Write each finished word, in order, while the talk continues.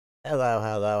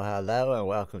Hello, and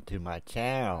welcome to my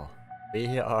channel.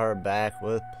 We are back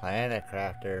with Planet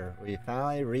Crafter. We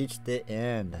finally reached the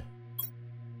end.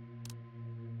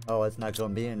 Oh, it's not going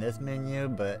to be in this menu,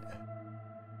 but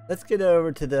let's get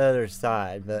over to the other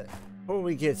side. But before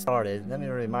we get started, let me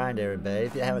remind everybody,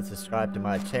 if you haven't subscribed to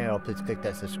my channel, please click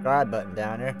that subscribe button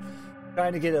down there. I'm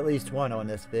trying to get at least one on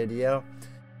this video.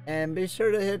 And be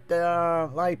sure to hit the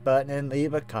like button and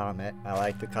leave a comment. I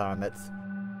like the comments.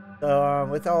 So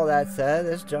with all that said,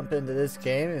 let's jump into this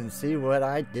game and see what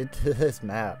I did to this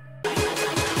map.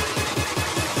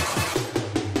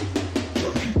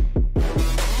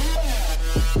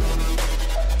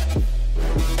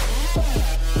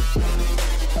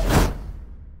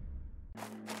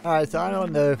 Alright, so I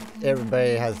don't know if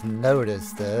everybody has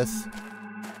noticed this,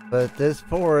 but this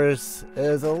forest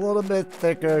is a little bit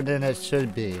thicker than it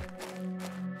should be.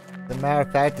 As a matter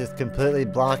of fact, it's completely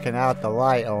blocking out the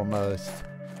light almost.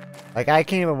 Like, I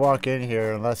can't even walk in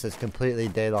here unless it's completely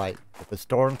daylight. If a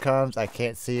storm comes, I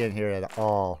can't see in here at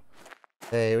all.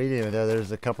 Hey, we didn't even know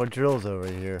there's a couple drills over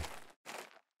here.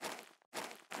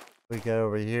 We go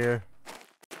over here.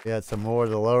 We got some more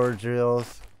of the lower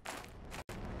drills.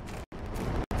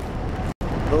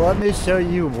 But let me show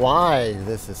you why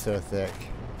this is so thick.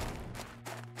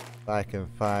 If I can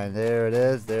find, there it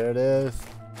is, there it is.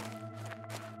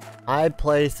 I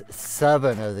placed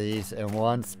 7 of these in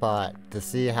one spot to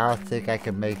see how thick I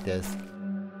can make this.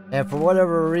 And for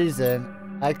whatever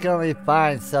reason, I can only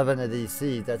find 7 of these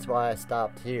seeds. That's why I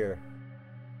stopped here.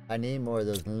 I need more of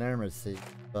those lemon seeds,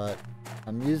 but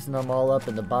I'm using them all up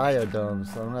in the biodome,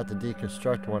 so I'm going to have to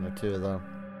deconstruct 1 or 2 of them.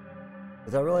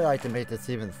 Because I really like to make this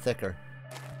even thicker.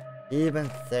 Even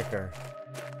thicker.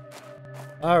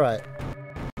 Alright,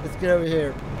 let's get over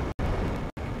here.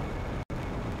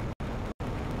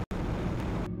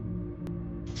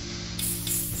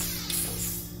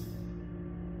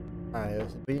 Alright,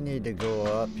 we need to go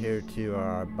up here to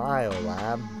our bio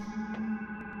lab.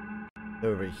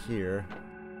 Over here.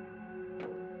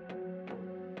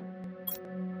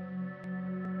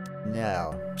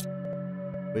 Now,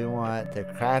 we want the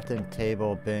crafting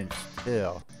table bench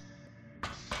too.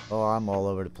 Oh, I'm all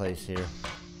over the place here.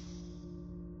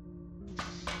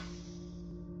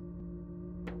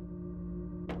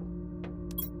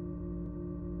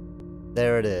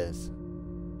 There it is.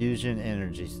 Fusion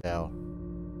energy cell.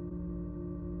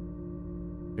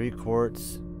 3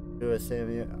 quartz, 2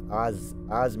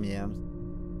 osmiums,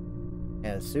 and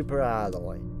a super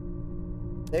alloy.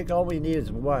 I think all we need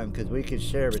is 1 because we can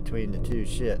share between the 2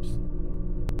 ships.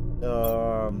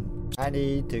 So I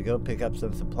need to go pick up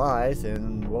some supplies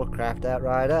and we'll craft that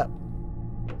right up.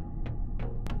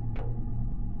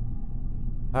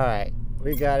 Alright,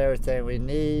 we got everything we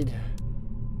need.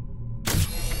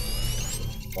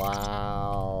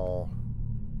 Wow.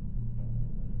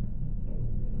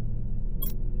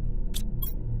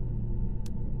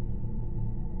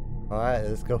 Alright,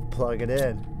 let's go plug it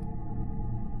in.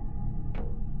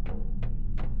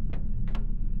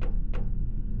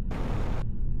 I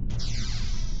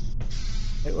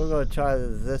think we're going to try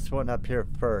this one up here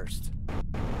first.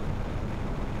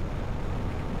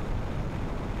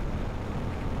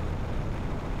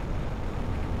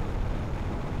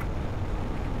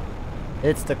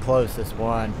 It's the closest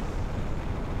one.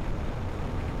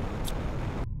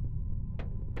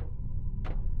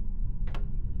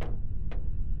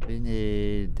 We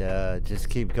need just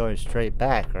keep going straight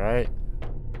back, right?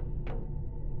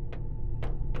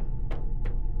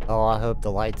 Oh, I hope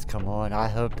the lights come on. I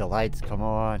hope the lights come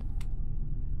on.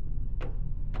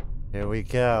 Here we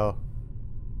go.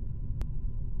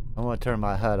 I'm gonna turn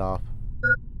my HUD off.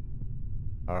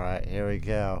 Alright, here we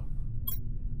go.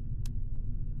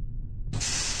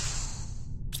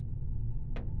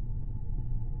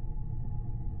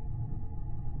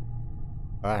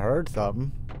 I heard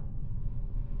something.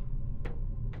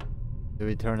 Did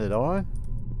we turn it on?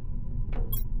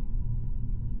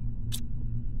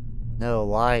 No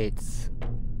lights.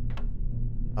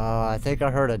 I think I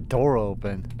heard a door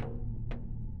open.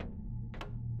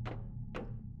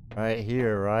 Right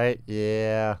here, right?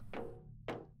 Yeah.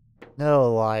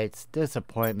 No lights.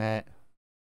 Disappointment.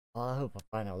 Oh, I hope I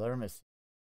find a thermos.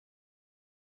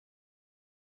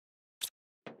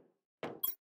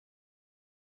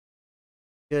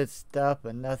 Good stuff,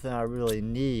 but nothing I really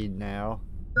need now.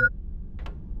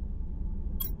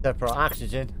 Except for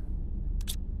oxygen.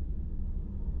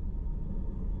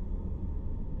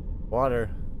 Water.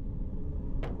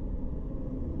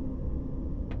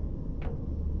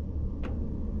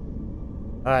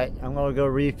 Alright, I'm gonna go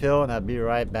refill and I'll be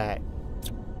right back.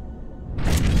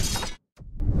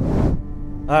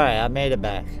 Alright, I made it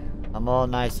back. I'm all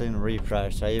nice and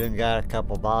refreshed. I even got a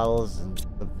couple bottles and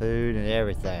some food and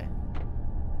everything.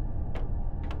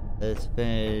 Let's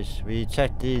finish. We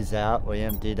checked these out. We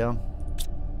emptied them.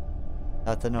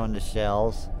 Nothing on the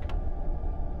shelves.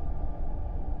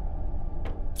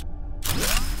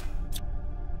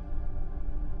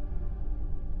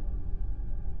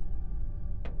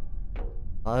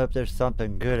 I hope there's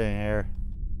something good in here.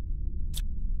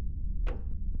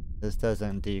 This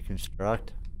doesn't deconstruct.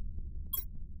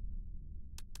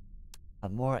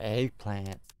 More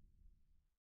eggplants.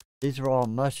 These are all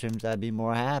mushrooms, I'd be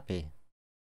more happy.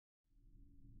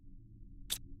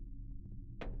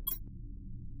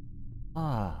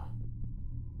 Ah.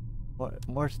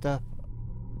 More stuff.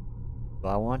 Do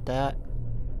I want that?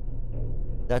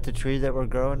 Is that the tree that we're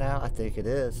growing now? I think it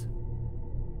is.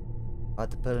 I'll have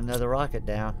to put another rocket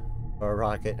down. Or a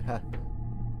rocket.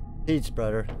 Seed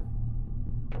spreader.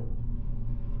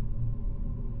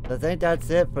 I think that's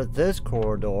it for this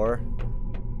corridor.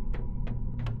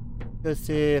 Let's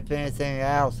see if anything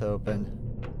else opened.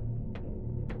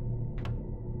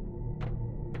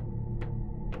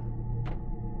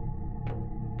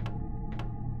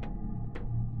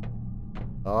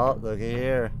 Oh, looky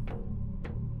here.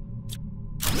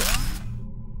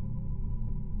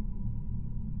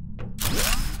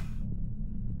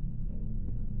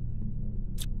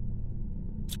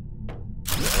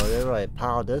 Oh, they really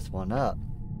piled this one up.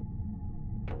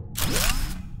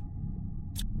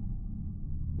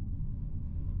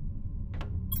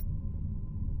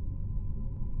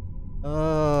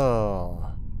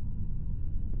 Oh.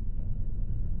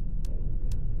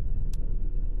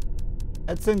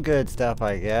 That's some good stuff,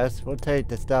 I guess. We'll take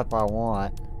the stuff I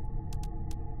want.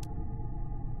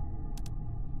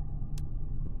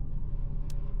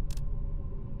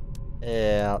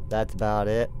 Yeah, that's about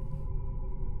it.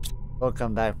 We'll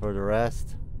come back for the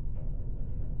rest.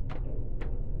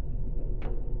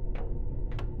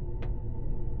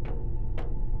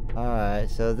 Alright,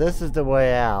 so this is the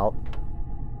way out.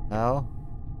 No?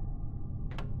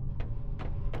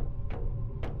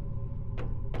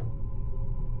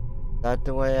 Is that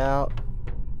the way out?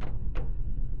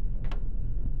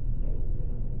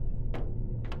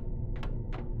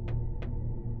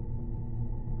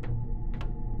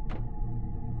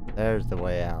 There's the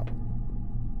way out.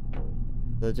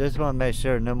 So just want to make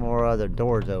sure no more other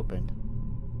doors opened.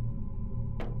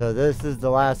 So this is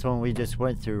the last one we just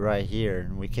went through right here,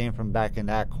 and we came from back in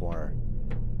that corner.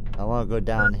 I want to go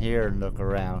down here and look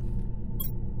around.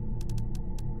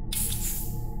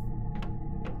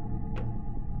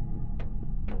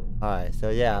 Alright, so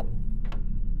yeah.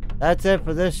 That's it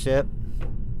for this ship.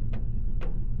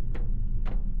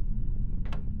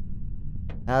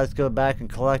 Now let's go back and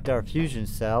collect our fusion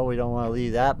cell. We don't want to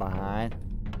leave that behind.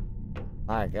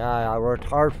 My God, I worked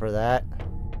hard for that.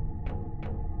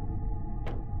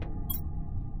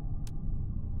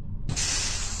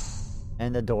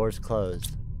 And the door's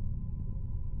closed.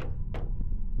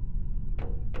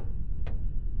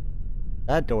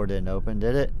 That door didn't open,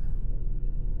 did it?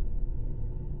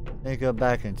 Let me go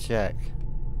back and check.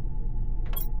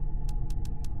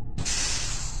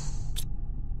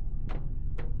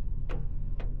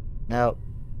 Nope.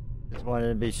 Just wanted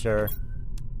to be sure.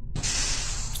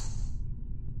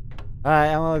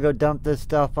 Alright, I'm gonna go dump this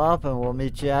stuff off and we'll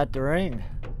meet you at the ring.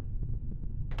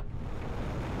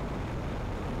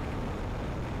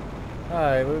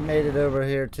 Alright, we made it over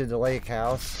here to the lake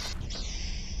house.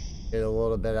 Get a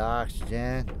little bit of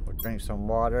oxygen. We'll drink some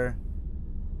water.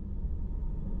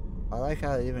 I like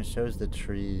how it even shows the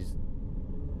trees.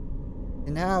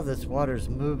 And now this water's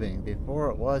moving. Before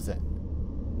it wasn't.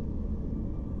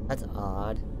 That's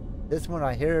odd. This one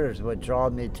right here is what drew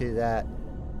me to that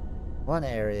one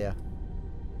area.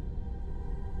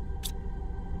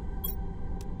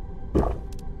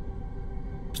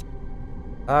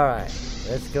 Alright,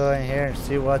 let's go in here and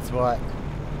see what's what.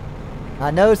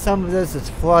 I know some of this is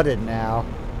flooded now.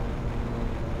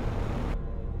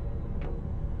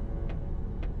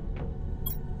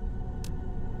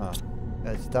 Huh,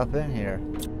 got stuff in here.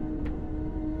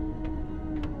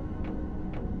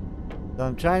 So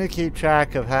I'm trying to keep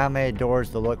track of how many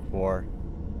doors to look for.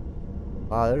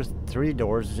 Wow, there's 3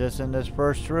 doors just in this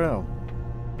first room.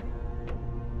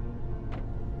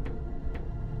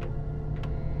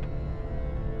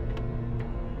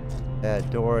 That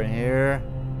door in here.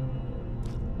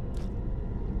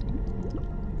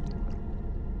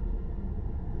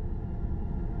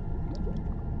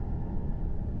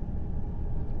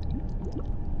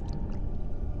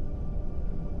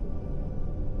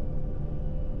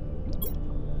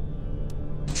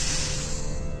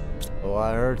 Oh,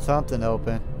 I heard something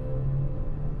open.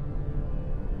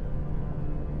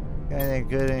 Okay, Anything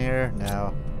good in here?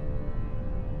 No.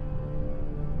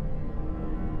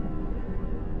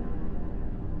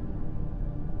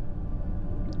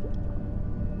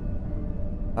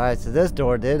 Alright, so this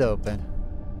door did open.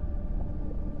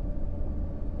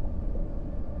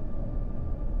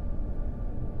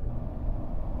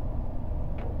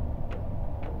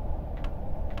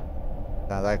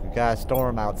 Sounds like we got a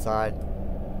storm outside.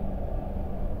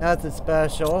 Nothing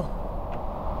special.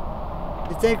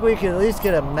 You think we could at least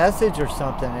get a message or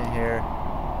something in here?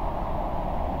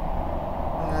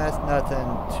 That's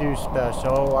nothing too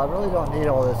special. I really don't need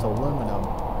all this aluminum.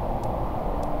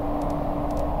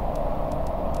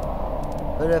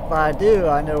 But if I do,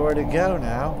 I know where to go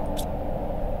now.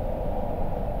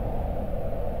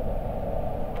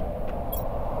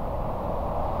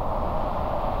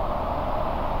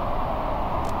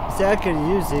 See, I could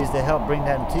use these to help bring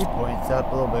that T points up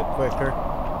a little bit quicker.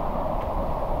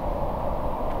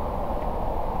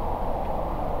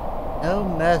 No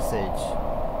message.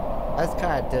 That's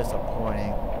kind of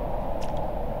disappointing.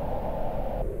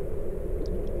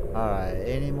 Alright,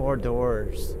 any more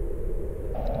doors?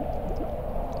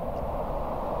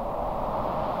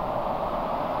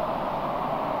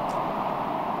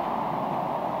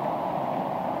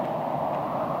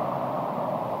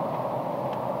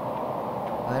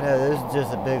 I know, this is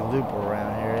just a big loop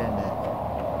around here, isn't it?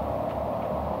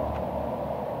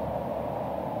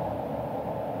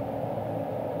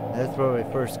 That's where we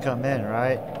first come in,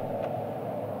 right?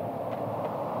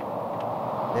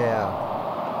 Yeah.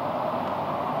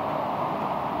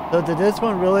 So did this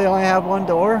one really only have one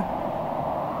door?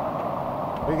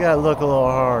 We gotta look a little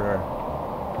harder.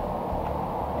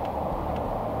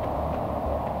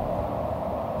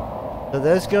 So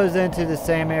this goes into the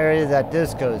same area that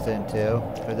this goes into,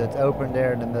 because it's open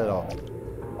there in the middle.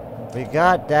 We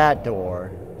got that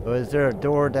door. But is there a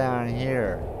door down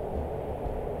here?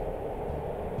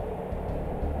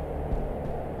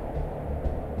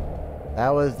 That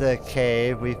was the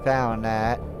cave. We found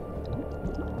that.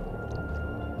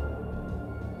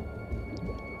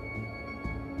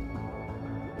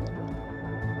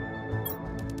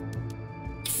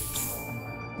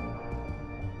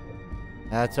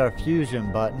 That's our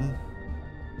fusion button.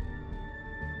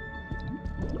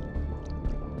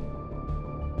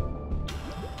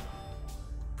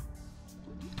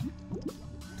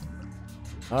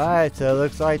 Alright, so it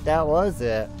looks like that was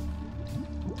it.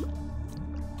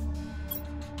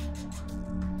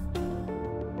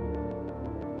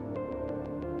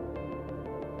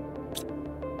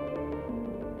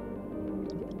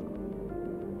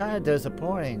 Kind of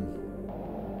disappointing.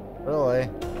 Really.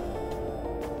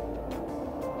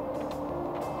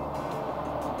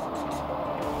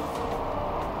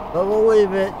 But we'll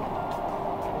leave it.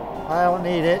 I don't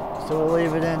need it, so we'll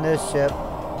leave it in this ship.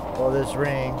 Or this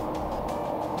ring.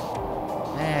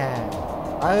 Man,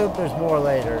 I hope there's more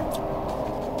later.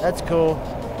 That's cool.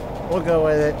 We'll go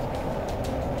with it.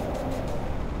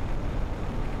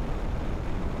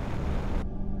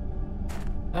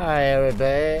 Alright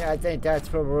everybody, I think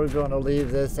that's where we're going to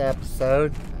leave this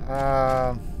episode.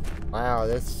 Wow,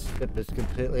 this ship is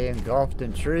completely engulfed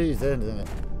in trees, isn't it?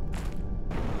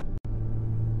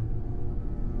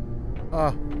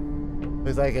 Oh,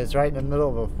 looks like it's right in the middle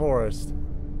of a forest.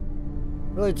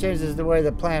 Really changes the way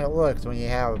the planet looks when you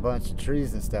have a bunch of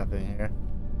trees and stuff in here.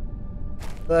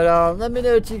 But let me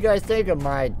know what you guys think of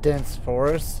my dense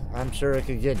forest. I'm sure it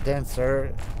could get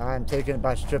denser. I'm thinking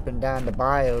about stripping down the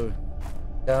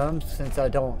biodomes since I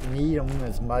don't need them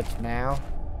as much now.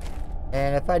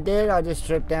 And if I did, I'll just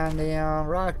strip down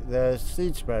the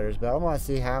seed spreaders. But I want to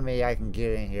see how many I can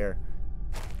get in here.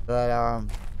 But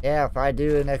yeah, if I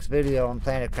do the next video on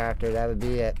Planet Crafter, that would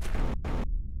be it.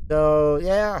 So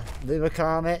yeah, leave a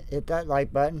comment, hit that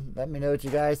like button, let me know what you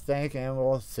guys think, and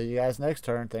we'll see you guys next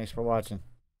turn. Thanks for watching.